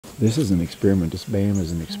This is an experiment. This BAM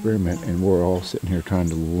is an experiment, and we're all sitting here trying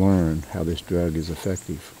to learn how this drug is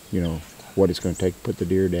effective. You know, what it's going to take to put the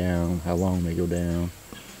deer down, how long they go down.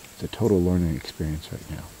 It's a total learning experience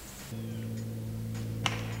right now.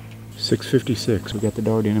 6:56. We got the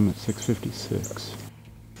dart in him at 6:56.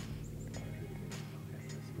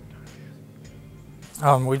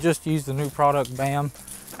 We just used the new product BAM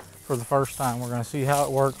for the first time. We're going to see how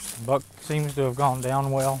it works. The buck seems to have gone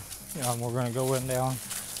down well. We're going to go in down.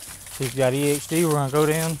 He's got EHD. We're going to go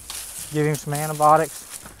down, give him some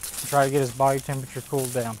antibiotics, and try to get his body temperature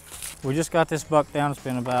cooled down. We just got this buck down. It's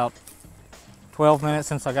been about 12 minutes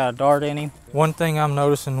since I got a dart in him. One thing I'm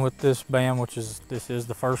noticing with this BAM, this is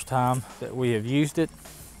the first time that we have used it.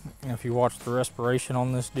 If you watch the respiration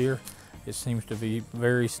on this deer, it seems to be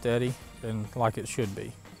very steady and like it should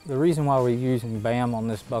be. The reason why we're using BAM on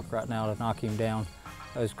this buck right now to knock him down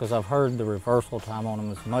is because I've heard the reversal time on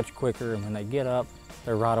them is much quicker, and when they get up,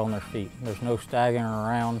 they're right on their feet. There's no staggering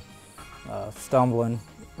around, stumbling,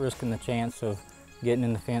 risking the chance of getting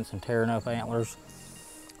in the fence and tearing up antlers.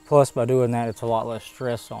 Plus, by doing that, it's a lot less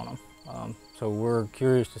stress on them. So we're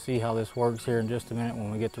curious to see how this works here in just a minute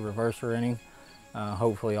when we get the reverser in him.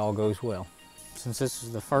 Hopefully all goes well. Since this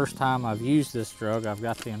is the first time I've used this drug, I've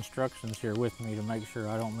got the instructions here with me to make sure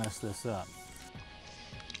I don't mess this up.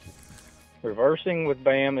 Reversing with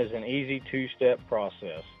BAM is an easy two-step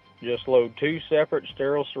process. Just load 2 separate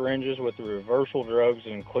sterile syringes with the reversal drugs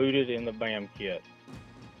included in the BAM kit.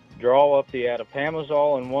 Draw up the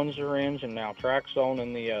atipamezole in one syringe and naltrexone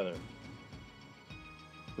in the other.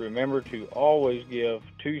 Remember to always give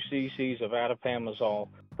 2 cc's of atipamezole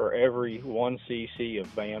for every 1 cc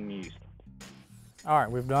of BAM used. All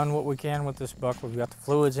right, we've done what we can with this buck. We've got the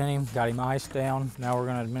fluids in him, got him iced down. Now we're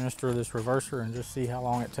going to administer this reverser and just see how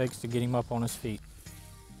long it takes to get him up on his feet.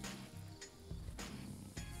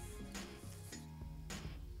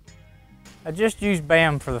 I just used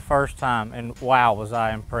BAM for the first time, and wow, was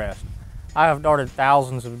I impressed. I have darted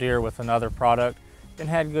thousands of deer with another product and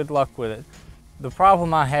had good luck with it. The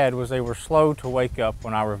problem I had was they were slow to wake up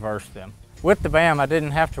when I reversed them. With the BAM, I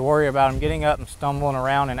didn't have to worry about them getting up and stumbling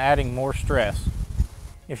around and adding more stress.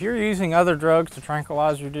 If you're using other drugs to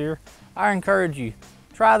tranquilize your deer, I encourage you,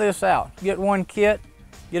 try this out. Get one kit,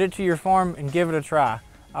 get it to your farm, and give it a try.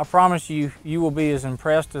 I promise you, you will be as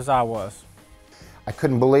impressed as I was. I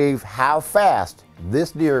couldn't believe how fast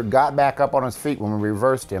this deer got back up on his feet when we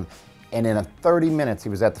reversed him, and in 30 minutes he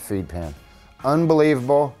was at the feed pen.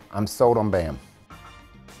 Unbelievable. I'm sold on BAM.